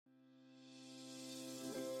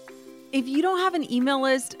If you don't have an email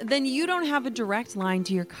list, then you don't have a direct line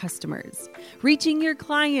to your customers. Reaching your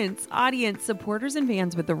clients, audience, supporters, and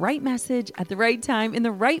fans with the right message at the right time in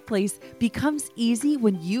the right place becomes easy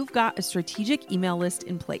when you've got a strategic email list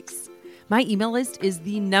in place. My email list is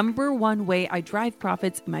the number one way I drive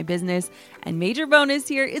profits in my business, and major bonus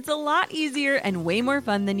here, it's a lot easier and way more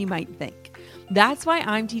fun than you might think. That's why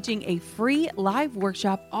I'm teaching a free live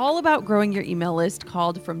workshop all about growing your email list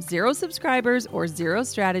called From Zero Subscribers or Zero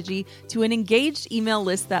Strategy to an Engaged Email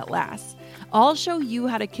List That Lasts. I'll show you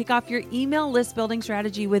how to kick off your email list building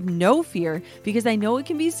strategy with no fear, because I know it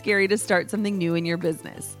can be scary to start something new in your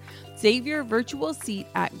business. Save your virtual seat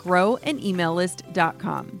at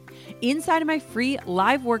growanemaillist.com. Inside of my free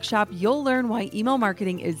live workshop, you'll learn why email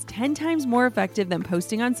marketing is 10 times more effective than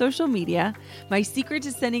posting on social media, my secret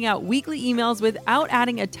to sending out weekly emails without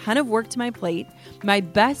adding a ton of work to my plate, my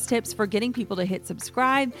best tips for getting people to hit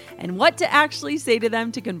subscribe, and what to actually say to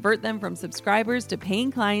them to convert them from subscribers to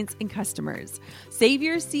paying clients and customers. Save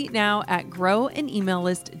your seat now at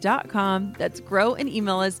growanemaillist.com. That's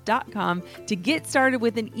growanemaillist.com to get started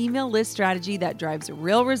with an email list strategy that drives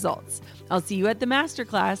real results. I'll see you at the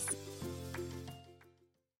masterclass.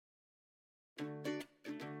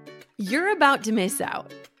 You're about to miss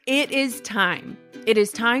out. It is time. It is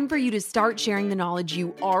time for you to start sharing the knowledge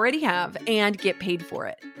you already have and get paid for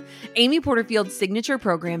it. Amy Porterfield's signature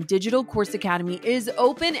program, Digital Course Academy, is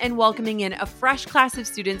open and welcoming in a fresh class of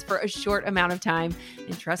students for a short amount of time.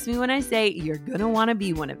 And trust me when I say you're going to want to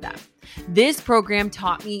be one of them. This program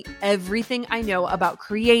taught me everything I know about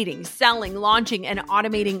creating, selling, launching, and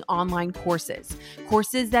automating online courses.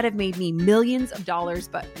 Courses that have made me millions of dollars,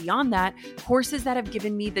 but beyond that, courses that have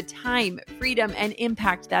given me the time, freedom, and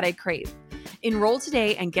impact that I crave. Enroll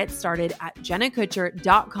today and get started at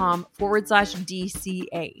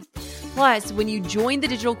jennakutcher.com/DCA. Plus, when you join the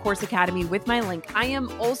Digital Course Academy with my link, I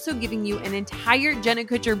am also giving you an entire Jenna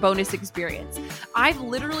Kutcher bonus experience. I've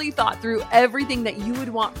literally thought through everything that you would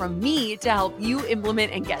want from me to help you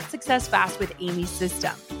implement and get success fast with Amy's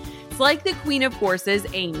system. It's like the queen of courses,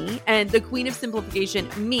 Amy, and the queen of simplification,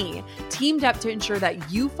 me, teamed up to ensure that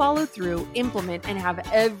you follow through, implement, and have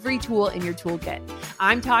every tool in your toolkit.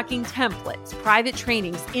 I'm talking templates, private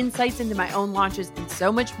trainings, insights into my own launches, and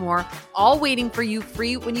so much more, all waiting for you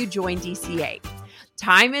free when you join DCA.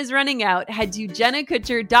 Time is running out. Head to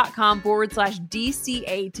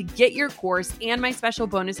jennakutcher.com/DCA to get your course and my special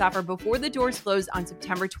bonus offer before the doors close on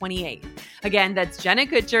September 28th. Again, that's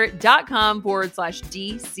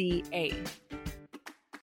jennakutcher.com/DCA.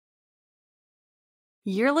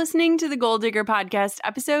 You're listening to the Goal Digger Podcast,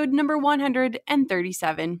 episode number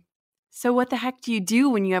 137. So what the heck do you do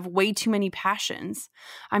when you have way too many passions?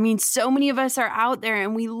 I mean, so many of us are out there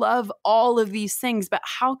and we love all of these things, but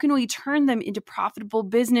how can we turn them into profitable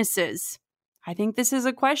businesses? I think this is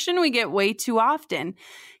a question we get way too often.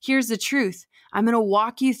 Here's the truth. I'm going to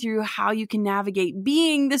walk you through how you can navigate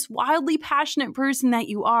being this wildly passionate person that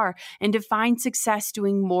you are and define success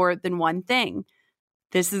doing more than one thing.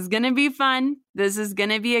 This is going to be fun. This is going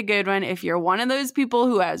to be a good one. If you're one of those people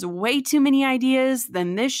who has way too many ideas,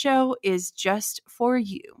 then this show is just for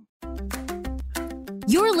you.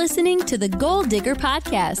 You're listening to the Goal Digger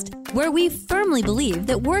Podcast, where we firmly believe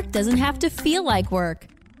that work doesn't have to feel like work.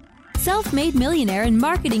 Self-made millionaire and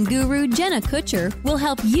marketing guru Jenna Kutcher will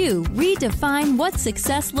help you redefine what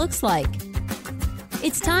success looks like.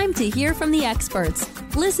 It's time to hear from the experts,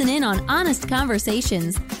 listen in on honest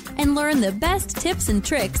conversations, and learn the best tips and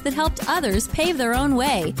tricks that helped others pave their own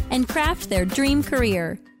way and craft their dream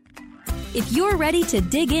career. If you're ready to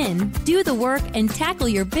dig in, do the work, and tackle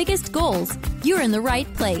your biggest goals, you're in the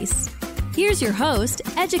right place. Here's your host,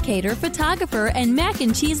 educator, photographer, and mac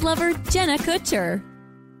and cheese lover, Jenna Kutcher.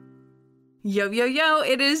 Yo,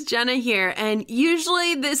 it is Jenna here, and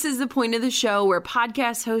usually this is the point of the show where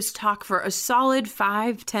podcast hosts talk for a solid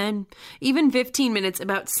 5, 10, even 15 minutes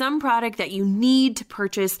about some product that you need to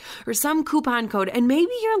purchase or some coupon code, and maybe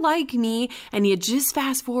you're like me and you just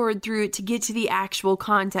fast forward through it to get to the actual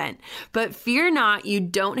content. But fear not, you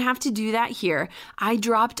don't have to do that here. I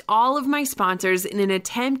dropped all of my sponsors in an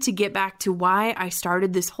attempt to get back to why I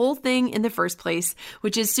started this whole thing in the first place,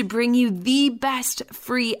 which is to bring you the best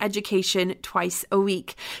free education twice a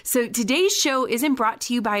week. So today's show isn't brought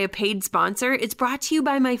to you by a paid sponsor. It's brought to you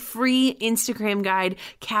by my free Instagram guide,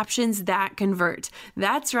 Captions That Convert.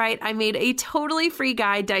 That's right. I made a totally free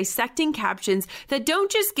guide dissecting captions that don't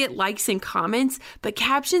just get likes and comments, but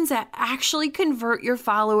captions that actually convert your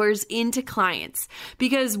followers into clients.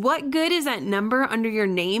 Because what good is that number under your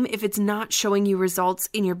name if it's not showing you results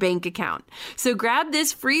in your bank account? So grab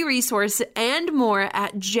this free resource and more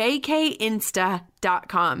at jkinsta.com.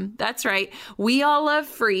 JK.com. That's right. We all love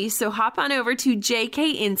free, so hop on over to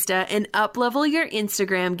JK Insta and up-level your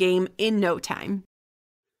Instagram game in no time.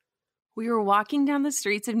 We were walking down the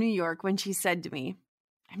streets of New York when she said to me,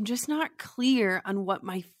 I'm just not clear on what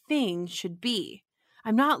my thing should be.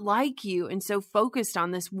 I'm not like you and so focused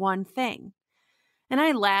on this one thing. And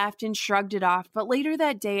I laughed and shrugged it off. But later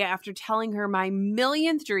that day, after telling her my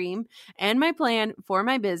millionth dream and my plan for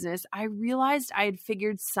my business, I realized I had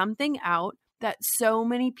figured something out that so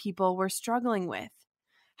many people were struggling with: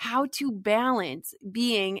 how to balance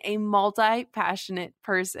being a multi-passionate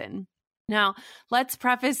person. Now, let's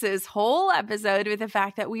preface this whole episode with the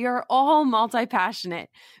fact that we are all multi-passionate.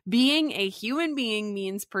 Being a human being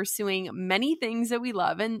means pursuing many things that we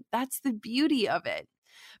love, and that's the beauty of it.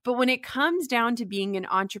 But when it comes down to being an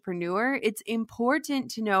entrepreneur, it's important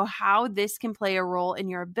to know how this can play a role in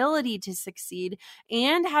your ability to succeed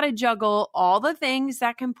and how to juggle all the things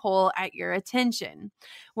that can pull at your attention.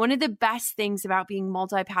 One of the best things about being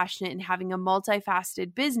multi-passionate and having a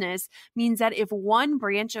multifaceted business means that if one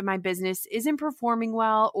branch of my business isn't performing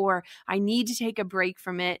well or I need to take a break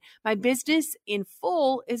from it, my business in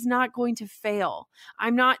full is not going to fail.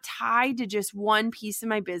 I'm not tied to just one piece of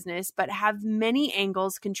my business, but have many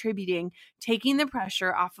angles contributing, taking the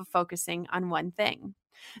pressure off of focusing on one thing.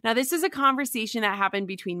 Now, this is a conversation that happened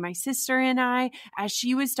between my sister and I as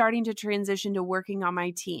she was starting to transition to working on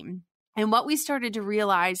my team. And what we started to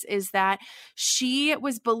realize is that she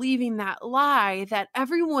was believing that lie that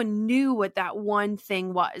everyone knew what that one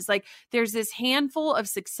thing was. Like, there's this handful of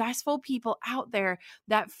successful people out there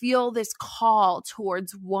that feel this call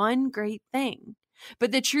towards one great thing.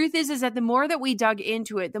 But the truth is that the more that we dug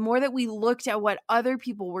into it, the more that we looked at what other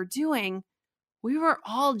people were doing, we were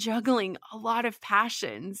all juggling a lot of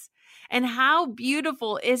passions. And how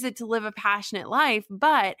beautiful is it to live a passionate life?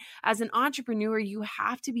 But as an entrepreneur, you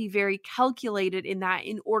have to be very calculated in that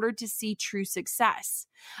in order to see true success.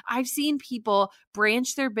 I've seen people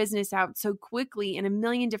branch their business out so quickly in a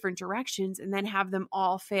million different directions and then have them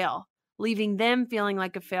all fail, leaving them feeling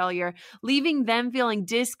like a failure, leaving them feeling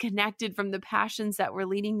disconnected from the passions that were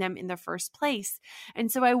leading them in the first place.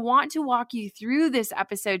 And so I want to walk you through this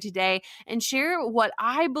episode today and share what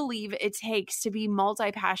I believe it takes to be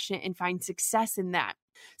multi-passionate and find success in that.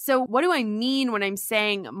 So what do I mean when I'm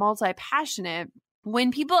saying multi-passionate?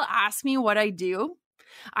 When people ask me what I do,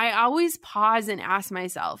 I always pause and ask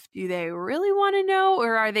myself, do they really want to know,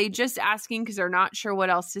 or are they just asking because they're not sure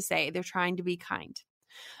what else to say? They're trying to be kind.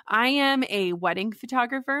 I am a wedding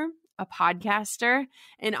photographer, a podcaster,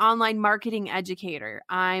 an online marketing educator.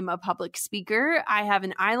 I'm a public speaker. I have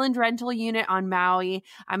an island rental unit on Maui.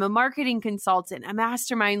 I'm a marketing consultant, a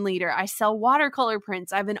mastermind leader. I sell watercolor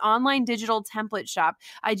prints. I have an online digital template shop.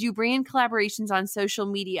 I do brand collaborations on social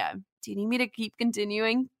media. Do you need me to keep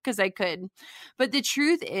continuing? Because I could. But the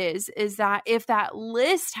truth is that if that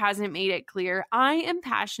list hasn't made it clear, I am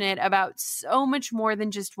passionate about so much more than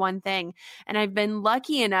just one thing. And I've been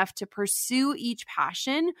lucky enough to pursue each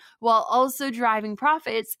passion while also driving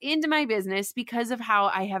profits into my business because of how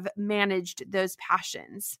I have managed those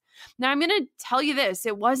passions. Now, I'm going to tell you this.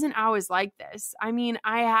 It wasn't always like this. I mean,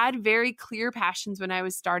 I had very clear passions when I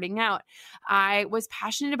was starting out. I was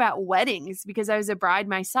passionate about weddings because I was a bride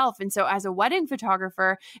myself. And so as a wedding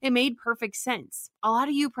photographer, it made perfect sense. A lot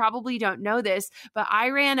of you probably don't know this, but I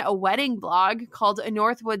ran a wedding blog called A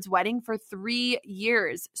Northwoods Wedding for 3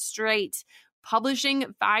 years straight, publishing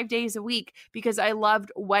 5 days a week because I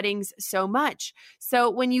loved weddings so much. So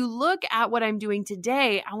when you look at what I'm doing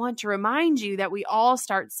today, I want to remind you that we all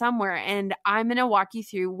start somewhere, and I'm going to walk you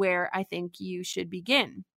through where I think you should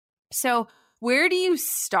begin. So where do you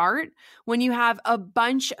start when you have a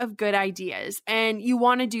bunch of good ideas and you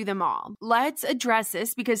want to do them all? Let's address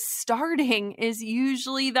this because starting is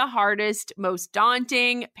usually the hardest, most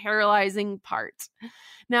daunting, paralyzing part.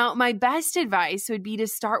 Now, my best advice would be to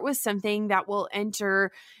start with something that will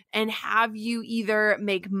enter and have you either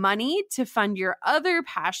make money to fund your other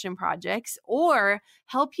passion projects or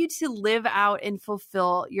help you to live out and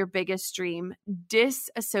fulfill your biggest dream,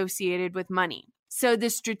 disassociated with money. So the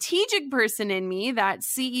strategic person in me, that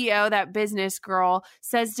CEO, that business girl,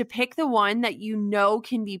 says to pick the one that you know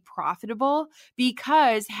can be profitable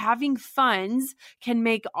because having funds can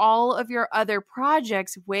make all of your other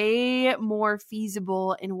projects way more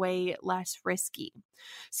feasible and way less risky.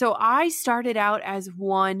 So I started out as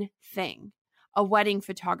one thing, a wedding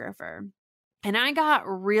photographer. And I got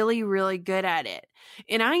really, really good at it.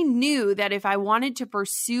 And I knew that if I wanted to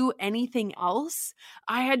pursue anything else,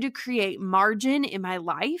 I had to create margin in my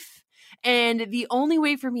life. And the only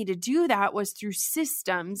way for me to do that was through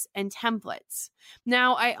systems and templates.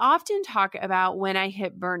 Now, I often talk about when I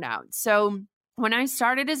hit burnout. So When I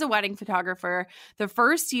started as a wedding photographer, the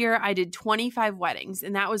first year I did 25 weddings,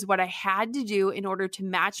 and that was what I had to do in order to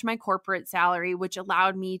match my corporate salary, which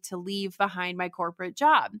allowed me to leave behind my corporate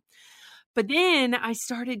job. But then I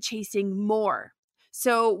started chasing more.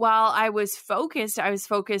 So while I was focused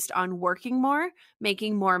on working more,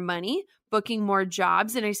 making more money, booking more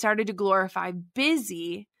jobs, and I started to glorify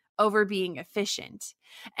busy over being efficient.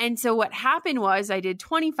 And so what happened was I did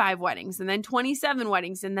 25 weddings and then 27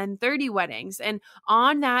 weddings and then 30 weddings. And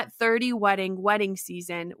on that 30 wedding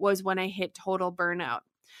season was when I hit total burnout.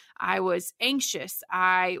 I was anxious.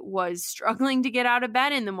 I was struggling to get out of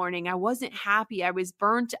bed in the morning. I wasn't happy. I was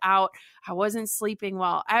burnt out. I wasn't sleeping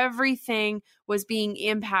well. Everything was being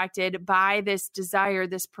impacted by this desire,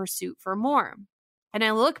 this pursuit for more. And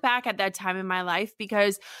I look back at that time in my life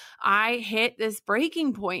because I hit this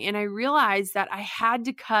breaking point and I realized that I had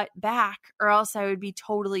to cut back or else I would be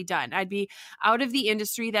totally done. I'd be out of the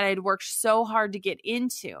industry that I'd worked so hard to get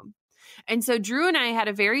into. And so Drew and I had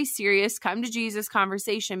a very serious come to Jesus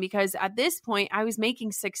conversation because at this point I was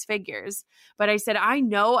making 6 figures, but I said, I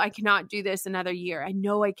know I cannot do this another year. I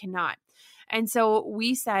know I cannot. And so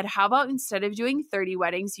we said, how about instead of doing 30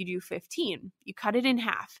 weddings, you do 15? You cut it in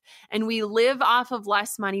half and we live off of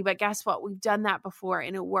less money. But guess what? We've done that before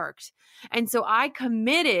and it worked. And so I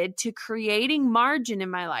committed to creating margin in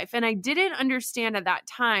my life. And I didn't understand at that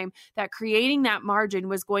time that creating that margin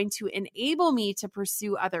was going to enable me to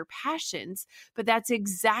pursue other passions. But that's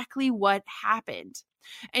exactly what happened.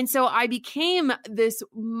 And so I became this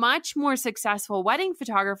much more successful wedding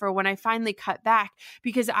photographer when I finally cut back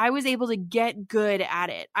because I was able to get good at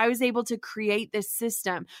it. I was able to create this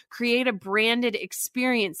system, create a branded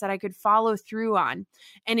experience that I could follow through on.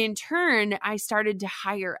 And in turn, I started to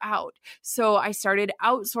hire out. So I started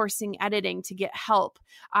outsourcing editing to get help.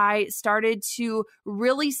 I started to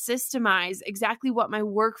really systemize exactly what my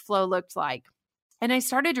workflow looked like. And I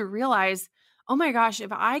started to realize, oh my gosh,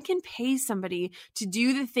 if I can pay somebody to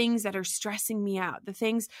do the things that are stressing me out, the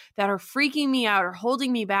things that are freaking me out or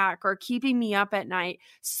holding me back or keeping me up at night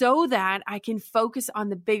so that I can focus on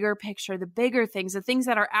the bigger picture, the bigger things, the things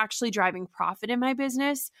that are actually driving profit in my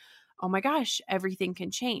business, oh my gosh, everything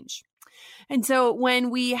can change. And so when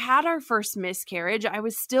we had our first miscarriage, I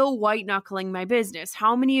was still white knuckling my business.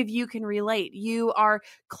 How many of you can relate? You are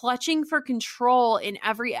clutching for control in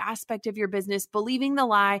every aspect of your business, believing the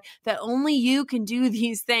lie that only you can do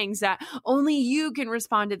these things, that only you can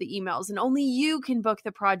respond to the emails and only you can book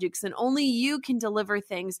the projects and only you can deliver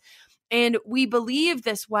things. And we believe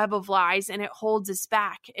this web of lies and it holds us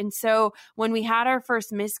back. And so when we had our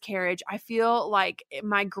first miscarriage, I feel like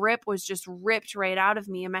my grip was just ripped right out of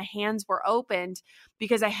me and my hands were opened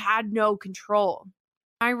because I had no control.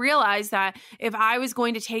 I realized that if I was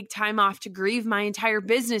going to take time off to grieve, my entire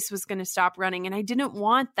business was going to stop running, and I didn't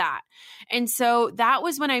want that. And so that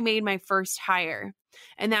was when I made my first hire.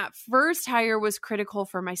 And that first hire was critical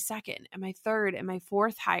for my second and my third and my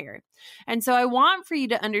fourth hire. And so I want for you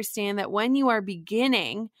to understand that when you are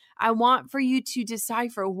beginning, I want for you to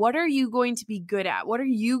decipher, what are you going to be good at? What are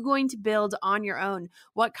you going to build on your own?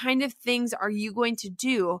 What kind of things are you going to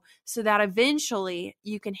do so that eventually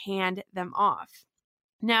you can hand them off?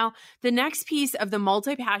 Now, the next piece of the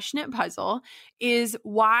multi-passionate puzzle is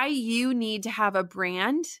why you need to have a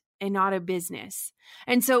brand and not a business.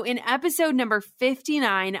 And so in episode number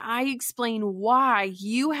 59, I explain why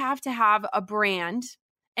you have to have a brand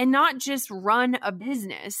and not just run a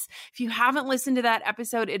business. If you haven't listened to that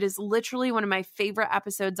episode, it is literally one of my favorite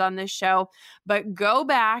episodes on this show, but go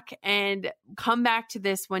back and come back to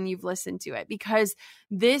this when you've listened to it, because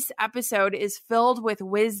this episode is filled with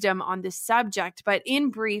wisdom on this subject. But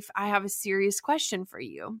in brief, I have a serious question for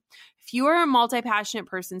you. If you are a multi-passionate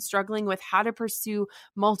person struggling with how to pursue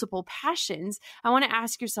multiple passions, I want to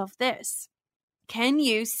ask yourself this. Can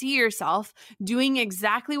you see yourself doing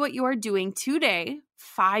exactly what you are doing today,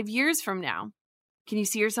 5 years from now? Can you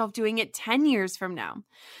see yourself doing it 10 years from now?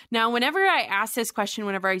 Now, whenever I ask this question,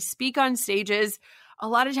 whenever I speak on stages, a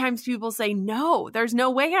lot of times people say, no, there's no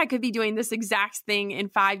way I could be doing this exact thing in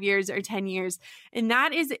 5 years or 10 years. And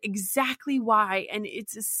that is exactly why. And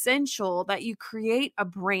it's essential that you create a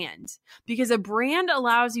brand, because a brand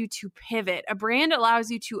allows you to pivot. A brand allows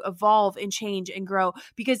you to evolve and change and grow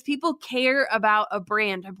because people care about a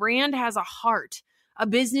brand. A brand has a heart. A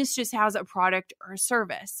business just has a product or a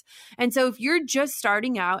service. And so if you're just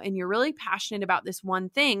starting out and you're really passionate about this one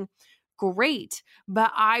thing, great,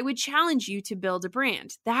 but I would challenge you to build a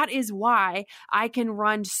brand. That is why I can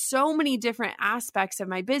run so many different aspects of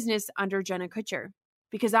my business under Jenna Kutcher.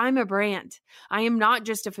 because I'm a brand. I am not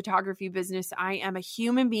just a photography business. I am a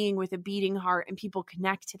human being with a beating heart, and people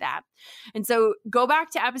connect to that. And so go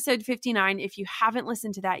back to episode 59 if you haven't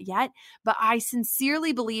listened to that yet. But I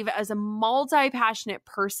sincerely believe, as a multi-passionate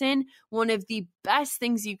person, one of the best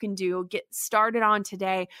things you can do, get started on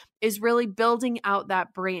today, is really building out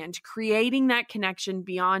that brand, creating that connection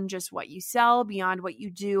beyond just what you sell, beyond what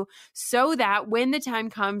you do, so that when the time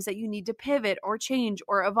comes that you need to pivot or change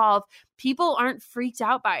or evolve, people aren't freaked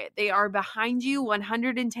out by it. They are behind you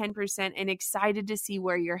 110% and excited to see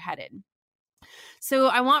where you're headed. So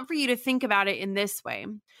I want for you to think about it in this way.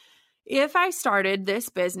 If I started this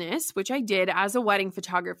business, which I did as a wedding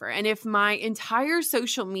photographer, and if my entire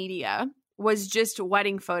social media was just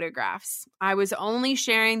wedding photographs, I was only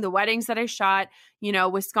sharing the weddings that I shot,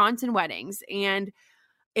 Wisconsin weddings. And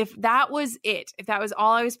if that was it, if that was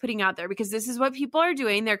all I was putting out there, because this is what people are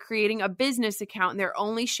doing, they're creating a business account and they're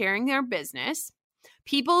only sharing their business.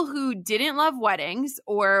 People who didn't love weddings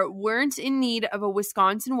or weren't in need of a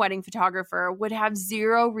Wisconsin wedding photographer would have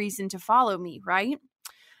zero reason to follow me, right?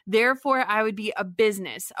 Therefore, I would be a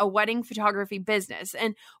business, a wedding photography business.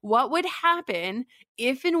 And what would happen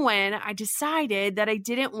if and when I decided that I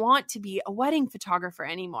didn't want to be a wedding photographer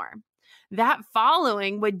anymore? That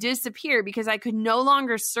following would disappear because I could no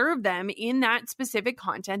longer serve them in that specific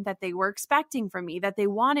content that they were expecting from me, that they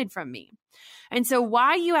wanted from me. And so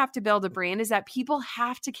why you have to build a brand is that people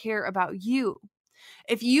have to care about you.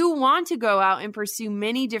 If you want to go out and pursue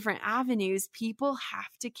many different avenues, people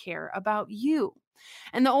have to care about you.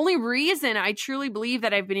 And the only reason I truly believe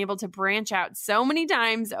that I've been able to branch out so many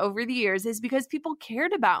times over the years is because people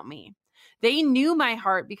cared about me. They knew my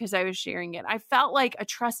heart because I was sharing it. I felt like a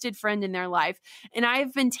trusted friend in their life, and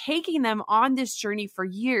I've been taking them on this journey for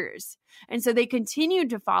years. And so they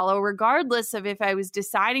continued to follow regardless of if I was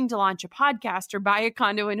deciding to launch a podcast or buy a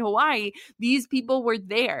condo in Hawaii. These people were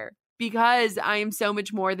there because I am so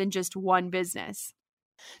much more than just one business.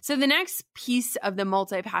 So the next piece of the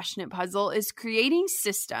multi-passionate puzzle is creating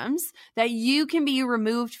systems that you can be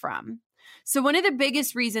removed from. So one of the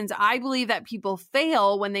biggest reasons I believe that people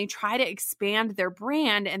fail when they try to expand their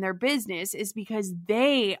brand and their business is because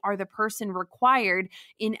they are the person required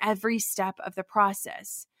in every step of the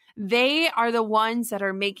process. They are the ones that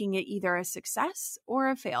are making it either a success or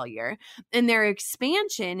a failure. And their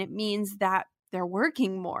expansion means that they're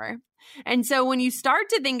working more. And so when you start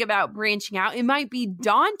to think about branching out, it might be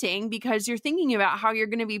daunting because you're thinking about how you're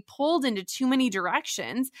going to be pulled into too many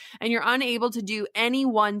directions and you're unable to do any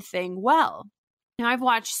one thing well. Now, I've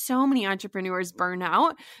watched so many entrepreneurs burn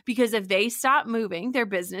out because if they stop moving, their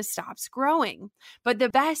business stops growing. But the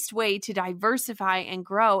best way to diversify and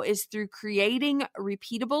grow is through creating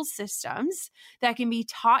repeatable systems that can be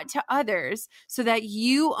taught to others so that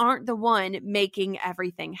you aren't the one making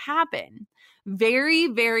everything happen. Very,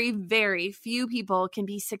 very, very few people can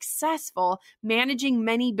be successful managing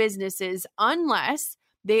many businesses unless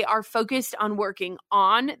they are focused on working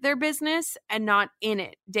on their business and not in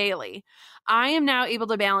it daily. I am now able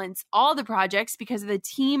to balance all the projects because of the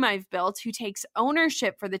team I've built who takes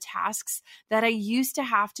ownership for the tasks that I used to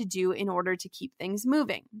have to do in order to keep things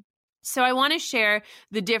moving. So I want to share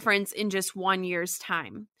the difference in just 1 year's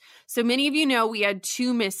time. So many of you know we had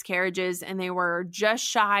 2 miscarriages and they were just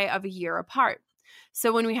shy of a year apart.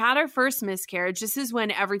 So when we had our first miscarriage, this is when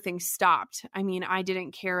everything stopped. I mean, I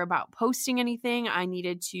didn't care about posting anything. I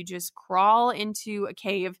needed to just crawl into a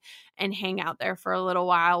cave and hang out there for a little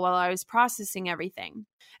while I was processing everything.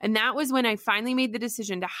 And that was when I finally made the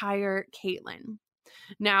decision to hire Caitlin.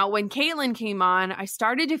 Now, when Caitlin came on, I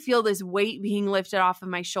started to feel this weight being lifted off of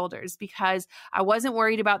my shoulders because I wasn't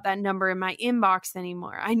worried about that number in my inbox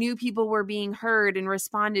anymore. I knew people were being heard and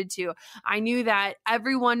responded to. I knew that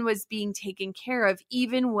everyone was being taken care of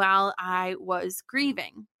even while I was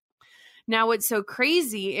grieving. Now, what's so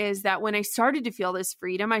crazy is that when I started to feel this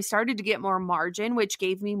freedom, I started to get more margin, which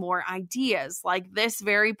gave me more ideas. Like this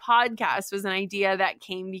very podcast was an idea that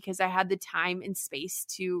came because I had the time and space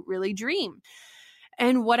to really dream.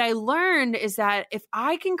 And what I learned is that if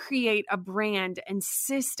I can create a brand and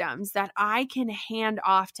systems that I can hand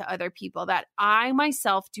off to other people that I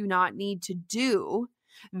myself do not need to do,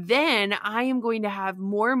 then I am going to have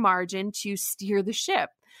more margin to steer the ship.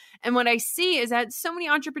 And what I see is that so many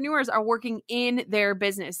entrepreneurs are working in their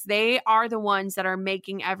business. They are the ones that are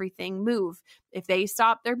making everything move. If they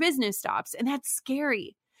stop, their business stops. And that's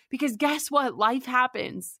scary because guess what? Life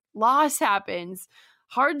happens. Loss happens.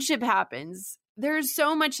 Hardship happens. There's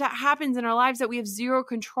so much that happens in our lives that we have zero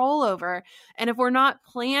control over. And if we're not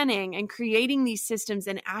planning and creating these systems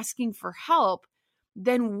and asking for help,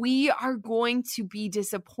 then we are going to be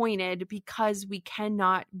disappointed because we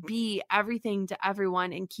cannot be everything to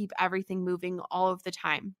everyone and keep everything moving all of the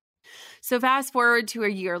time. So fast forward to a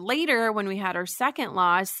year later when we had our second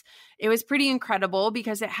loss, it was pretty incredible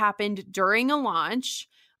because it happened during a launch.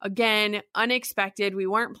 Again, unexpected. We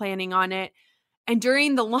weren't planning on it. And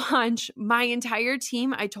during the launch, my entire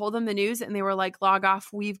team, I told them the news and they were like, log off,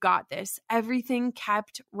 we've got this. Everything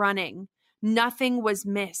kept running. Nothing was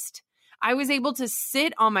missed. I was able to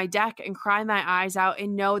sit on my deck and cry my eyes out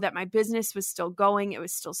and know that my business was still going, it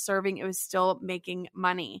was still serving, it was still making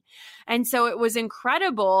money. And so it was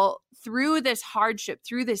incredible through this hardship,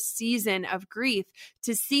 through this season of grief,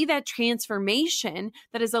 to see that transformation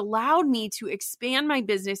that has allowed me to expand my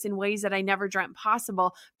business in ways that I never dreamt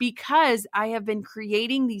possible because I have been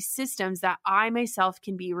creating these systems that I myself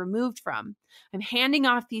can be removed from. I'm handing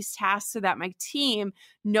off these tasks so that my team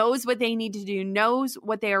knows what they need to do, knows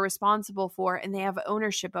what they are responsible for, and they have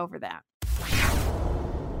ownership over that.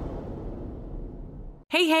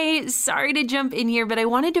 Hey, sorry to jump in here, but I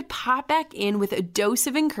wanted to pop back in with a dose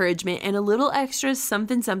of encouragement and a little extra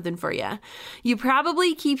something for you. You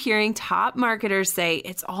probably keep hearing top marketers say,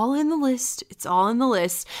 it's all in the list, it's all in the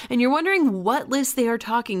list, and you're wondering what list they are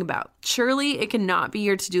talking about. Surely it cannot be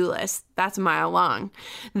your to-do list. That's a mile long.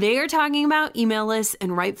 They are talking about email lists,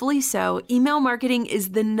 and rightfully so. Email marketing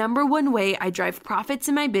is the number one way I drive profits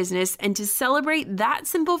in my business, and to celebrate that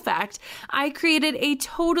simple fact, I created a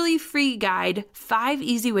totally free guide, 5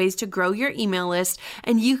 easy ways to grow your email list,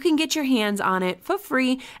 and you can get your hands on it for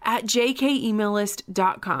free at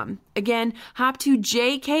jkemaillist.com. Again, hop to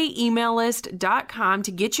jkemaillist.com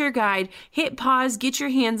to get your guide, hit pause, get your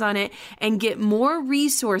hands on it, and get more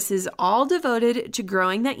resources all devoted to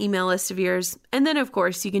growing that email list of yours. And then, of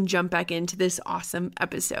course, you can jump back into this awesome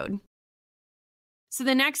episode. So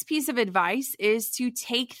the next piece of advice is to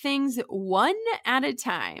take things one at a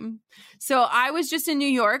time. So I was just in New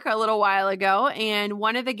York a little while ago, and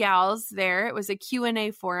one of the gals there, it was a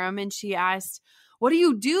Q&A forum, and she asked, what do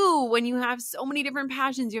you do when you have so many different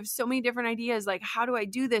passions? You have so many different ideas. Like, how do I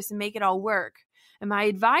do this and make it all work? And my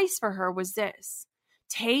advice for her was this: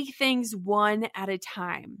 take things one at a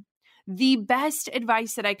time. The best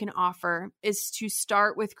advice that I can offer is to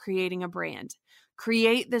start with creating a brand.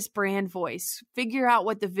 Create this brand voice. Figure out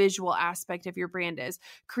what the visual aspect of your brand is.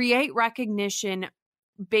 Create recognition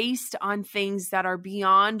based on things that are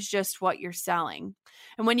beyond just what you're selling.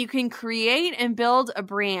 And when you can create and build a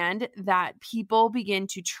brand that people begin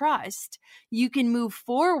to trust, you can move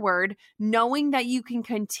forward knowing that you can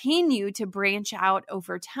continue to branch out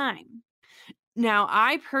over time. Now,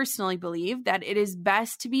 I personally believe that it is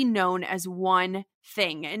best to be known as one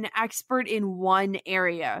thing, an expert in one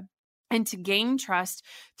area, and to gain trust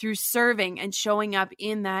through serving and showing up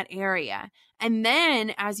in that area. And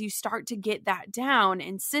then as you start to get that down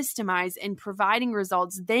and systemize and providing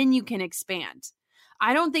results, then you can expand.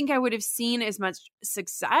 I don't think I would have seen as much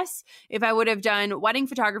success if I would have done wedding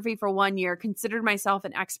photography for 1 year, considered myself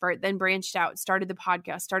an expert, then branched out, started the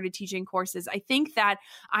podcast, started teaching courses. I think that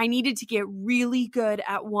I needed to get really good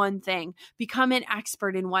at one thing, become an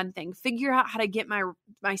expert in one thing, figure out how to get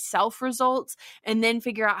myself results, and then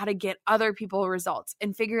figure out how to get other people results,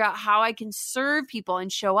 and figure out how I can serve people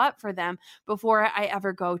and show up for them before I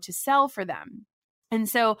ever go to sell for them. And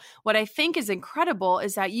so what I think is incredible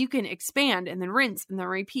is that you can expand and then rinse and then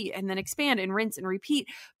repeat and then expand and rinse and repeat,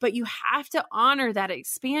 but you have to honor that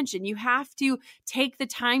expansion. You have to take the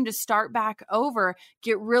time to start back over,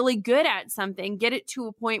 get really good at something, get it to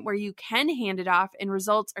a point where you can hand it off and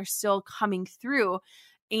results are still coming through,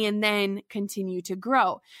 and then continue to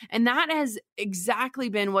grow. And that has exactly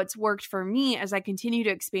been what's worked for me as I continue to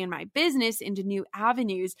expand my business into new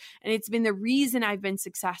avenues. And it's been the reason I've been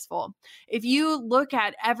successful. If you look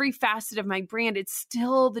at every facet of my brand, it's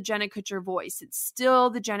still the Jenna Kutcher voice. It's still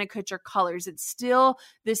the Jenna Kutcher colors. It's still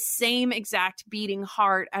the same exact beating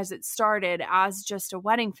heart as it started as just a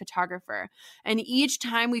wedding photographer. And each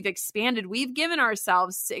time we've expanded, we've given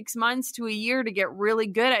ourselves 6 months to a year to get really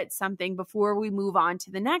good at something before we move on to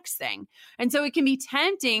the next thing. And so it can be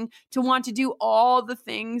tempting to want to do all the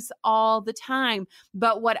things all the time.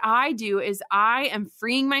 But what I do is I am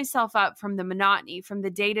freeing myself up from the monotony, from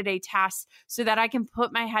the day-to-day tasks, so that I can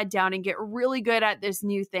put my head down and get really good at this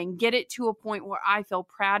new thing, get it to a point where I feel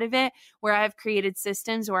proud of it, where I've created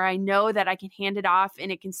systems where I know that I can hand it off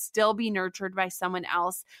and it can still be nurtured by someone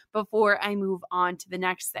else before I move on to the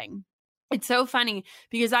next thing. It's so funny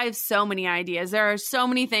because I have so many ideas. There are so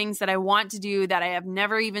many things that I want to do that I have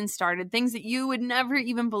never even started, things that you would never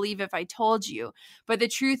even believe if I told you. But the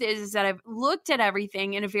truth is that I've looked at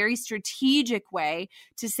everything in a very strategic way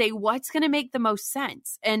to say what's going to make the most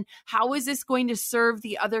sense and how is this going to serve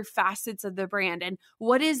the other facets of the brand and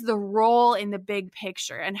what is the role in the big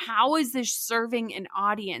picture and how is this serving an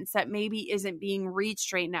audience that maybe isn't being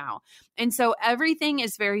reached right now. And so everything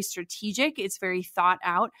is very strategic. It's very thought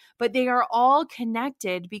out, but they are all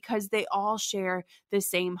connected because they all share the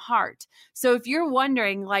same heart. So if you're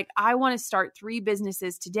wondering, like, I want to start 3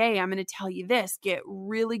 businesses today, I'm going to tell you this: get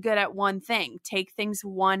really good at one thing, take things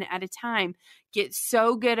one at a time, get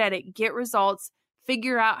so good at it, get results,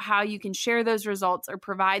 figure out how you can share those results or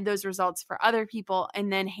provide those results for other people,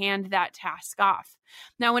 and then hand that task off.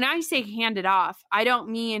 Now, when I say hand it off, I don't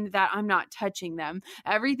mean that I'm not touching them.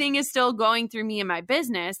 Everything is still going through me in my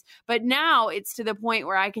business, but now it's to the point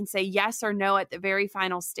where I can say yes or no at the very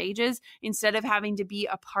final stages instead of having to be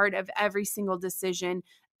a part of every single decision,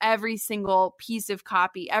 every single piece of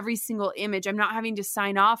copy, every single image. I'm not having to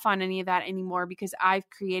sign off on any of that anymore because I've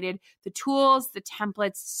created the tools, the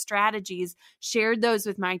templates, strategies, shared those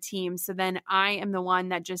with my team. So then I am the one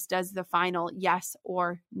that just does the final yes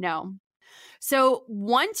or no. So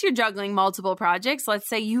once you're juggling multiple projects, let's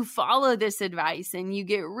say you follow this advice and you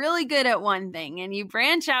get really good at one thing and you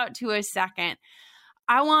branch out to a second,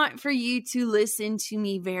 I want for you to listen to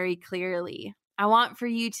me very clearly. I want for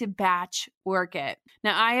you to batch work it.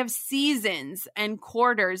 Now, I have seasons and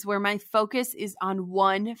quarters where my focus is on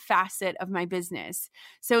one facet of my business.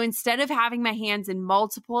 So instead of having my hands in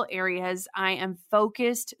multiple areas, I am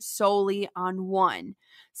focused solely on one.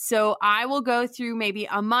 So I will go through maybe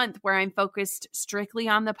a month where I'm focused strictly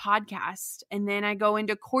on the podcast. And then I go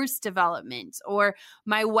into course development or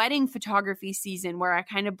my wedding photography season where I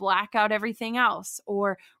kind of black out everything else,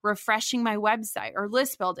 or refreshing my website or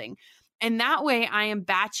list building. And that way I am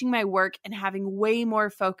batching my work and having way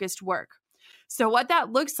more focused work. So what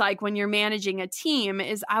that looks like when you're managing a team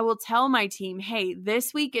is I will tell my team, hey,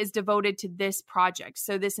 this week is devoted to this project.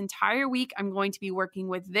 So this entire week, I'm going to be working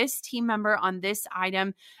with this team member on this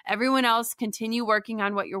item. Everyone else continue working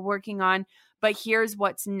on what you're working on, but here's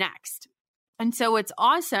what's next. And so what's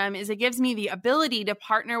awesome is it gives me the ability to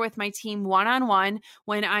partner with my team one-on-one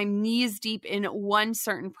when I'm knees deep in one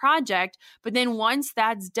certain project. But then once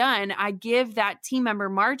that's done, I give that team member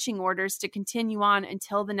marching orders to continue on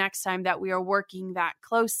until the next time that we are working that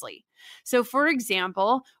closely. So for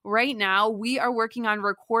example, right now we are working on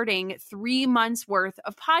recording 3 months worth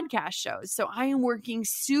of podcast shows. So I am working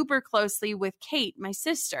super closely with Kate, my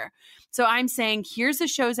sister. So I'm saying, here's the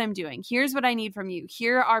shows I'm doing. Here's what I need from you.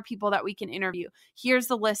 Here are people that we can interview. Here's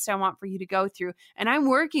the list I want for you to go through. And I'm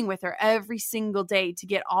working with her every single day to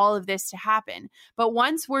get all of this to happen. But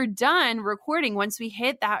once we're done recording, once we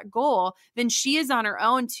hit that goal, then she is on her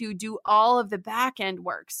own to do all of the back end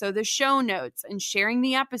work. So the show notes and sharing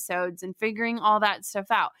the episodes and figuring all that stuff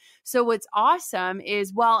out. So what's awesome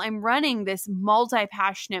is while I'm running this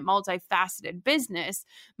multi-passionate, multifaceted business,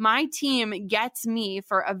 my team gets me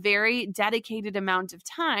for a very dedicated amount of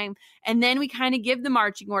time. And then we kind of give the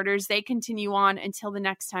marching orders. They continue on until the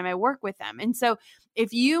next time I work with them. And so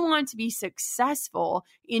if you want to be successful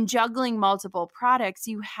in juggling multiple products,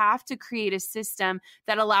 you have to create a system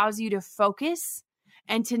that allows you to focus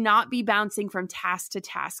and to not be bouncing from task to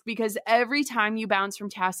task, because every time you bounce from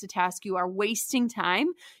task to task, you are wasting time,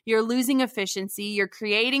 you're losing efficiency, you're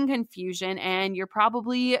creating confusion, and you're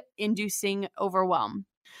probably inducing overwhelm.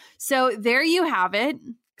 So there you have it.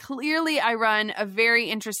 Clearly, I run a very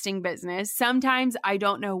interesting business. Sometimes I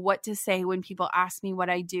don't know what to say when people ask me what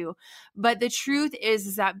I do. But the truth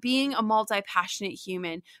is that being a multi-passionate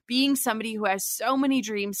human, being somebody who has so many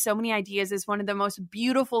dreams, so many ideas is one of the most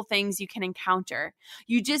beautiful things you can encounter.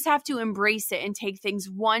 You just have to embrace it and take things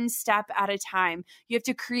one step at a time. You have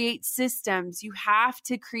to create systems. You have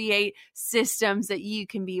to create systems that you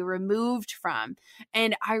can be removed from.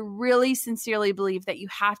 And I really sincerely believe that you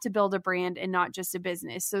have to build a brand and not just a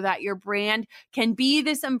business, so that your brand can be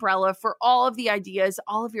this umbrella for all of the ideas,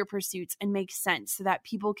 all of your pursuits, and make sense so that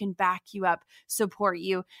people can back you up, support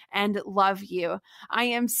you, and love you. I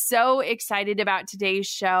am so excited about today's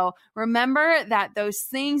show. Remember that those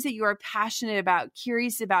things that you are passionate about,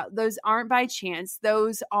 curious about, those aren't by chance.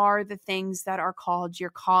 Those are the things that are called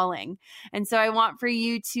your calling. And so I want for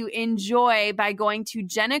you to enjoy by going to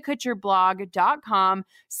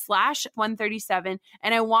jennakutcherblog.com/137.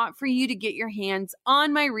 And I want for you to get your hands on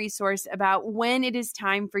on my resource about when it is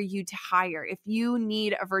time for you to hire if you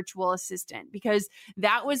need a virtual assistant, because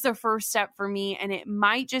that was the first step for me. And it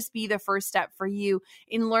might just be the first step for you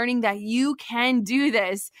in learning that you can do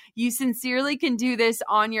this. You sincerely can do this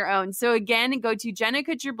on your own. So again, go to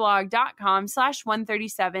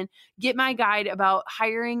jennakutcherblog.com/137. Get my guide about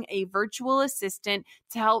hiring a virtual assistant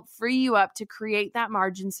to help free you up to create that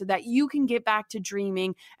margin so that you can get back to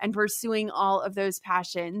dreaming and pursuing all of those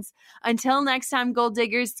passions. Until next time, goal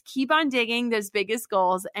diggers, keep on digging those biggest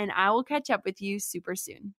goals, and I will catch up with you super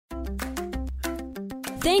soon.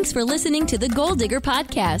 Thanks for listening to the Goal Digger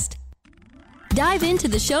Podcast. Dive into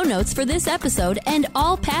the show notes for this episode and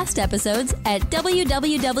all past episodes at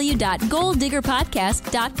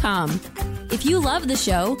www.goaldiggerpodcast.com. If you love the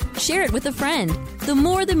show, share it with a friend. The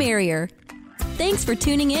more the merrier. Thanks for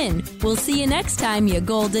tuning in. We'll see you next time, you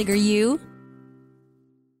goal digger you.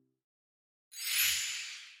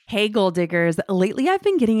 Hey, goal diggers. Lately, I've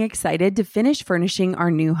been getting excited to finish furnishing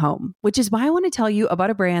our new home, which is why I want to tell you about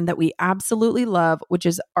a brand that we absolutely love, which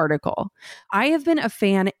is Article. I have been a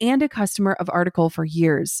fan and a customer of Article for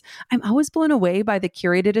years. I'm always blown away by the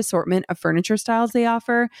curated assortment of furniture styles they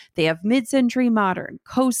offer. They have mid-century modern,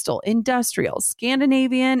 coastal, industrial,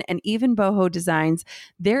 Scandinavian, and even boho designs.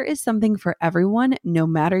 There is something for everyone, no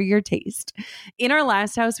matter your taste. In our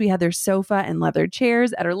last house, we had their sofa and leather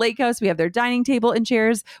chairs. At our lake house, we have their dining table and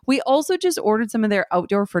chairs. We also just ordered some of their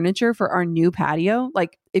outdoor furniture for our new patio.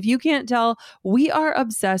 Like, if you can't tell, we are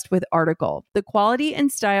obsessed with Article. The quality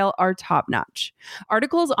and style are top notch.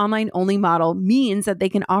 Article's online only model means that they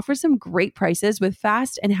can offer some great prices with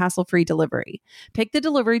fast and hassle-free delivery. Pick the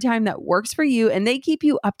delivery time that works for you, and they keep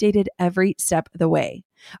you updated every step of the way.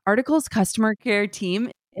 Article's customer care team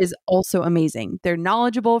is also amazing. They're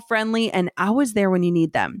knowledgeable, friendly, and always there when you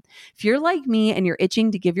need them. If you're like me and you're itching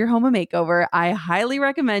to give your home a makeover, I highly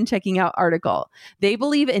recommend checking out Article. They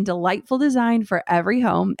believe in delightful design for every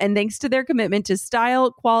home, and thanks to their commitment to style,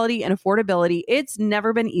 quality, and affordability, it's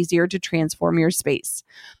never been easier to transform your space.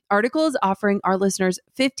 Article is offering our listeners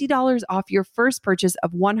 $50 off your first purchase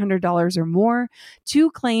of $100 or more.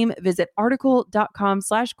 To claim, visit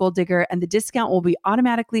article.com/goaldigger and the discount will be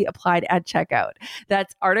automatically applied at checkout.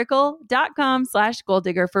 That's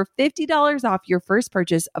article.com/goaldigger for $50 off your first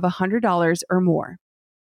purchase of $100 or more.